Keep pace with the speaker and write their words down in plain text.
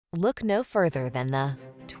Look no further than the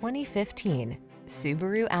 2015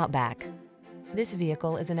 Subaru Outback. This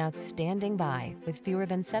vehicle is an outstanding buy with fewer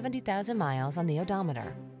than 70,000 miles on the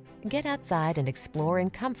odometer. Get outside and explore in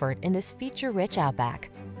comfort in this feature-rich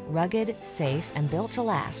Outback. Rugged, safe, and built to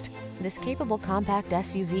last, this capable compact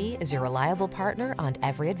SUV is your reliable partner on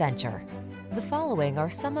every adventure. The following are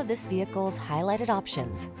some of this vehicle's highlighted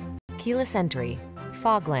options: keyless entry,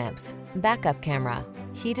 fog lamps, backup camera,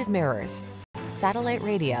 heated mirrors, satellite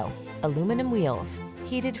radio, aluminum wheels,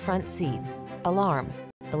 heated front seat, alarm,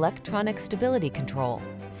 electronic stability control,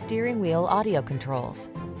 steering wheel audio controls.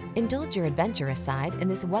 Indulge your adventurous side in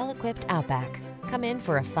this well-equipped Outback. Come in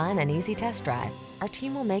for a fun and easy test drive. Our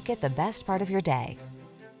team will make it the best part of your day.